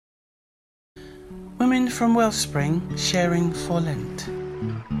Women from Wellspring sharing for Lent.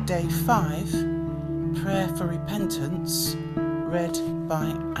 Day 5, Prayer for Repentance, read by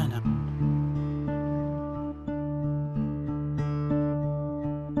Anna.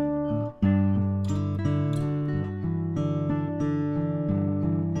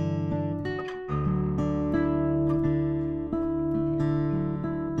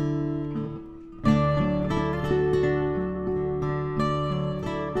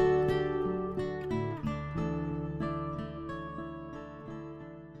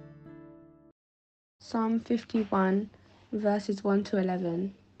 Psalm 51, verses 1 to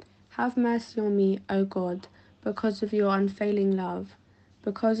 11. Have mercy on me, O God, because of your unfailing love.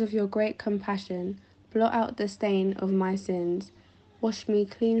 Because of your great compassion, blot out the stain of my sins. Wash me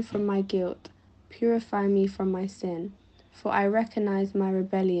clean from my guilt. Purify me from my sin. For I recognize my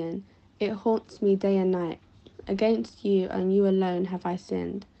rebellion. It haunts me day and night. Against you and you alone have I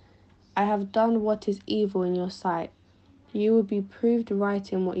sinned. I have done what is evil in your sight. You will be proved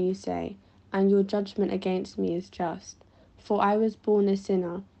right in what you say, and your judgment against me is just. For I was born a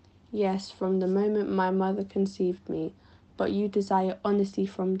sinner, yes, from the moment my mother conceived me, but you desire honesty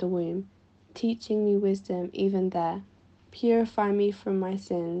from the womb, teaching me wisdom even there. Purify me from my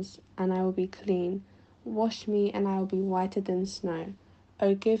sins, and I will be clean. Wash me, and I will be whiter than snow.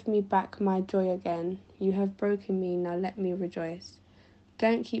 O give me back my joy again. You have broken me, now let me rejoice.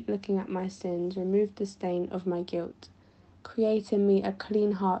 Don't keep looking at my sins, remove the stain of my guilt. Create in me a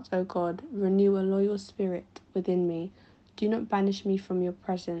clean heart, O God, renew a loyal spirit within me. Do not banish me from your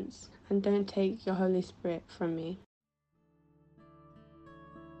presence, and don't take your Holy Spirit from me.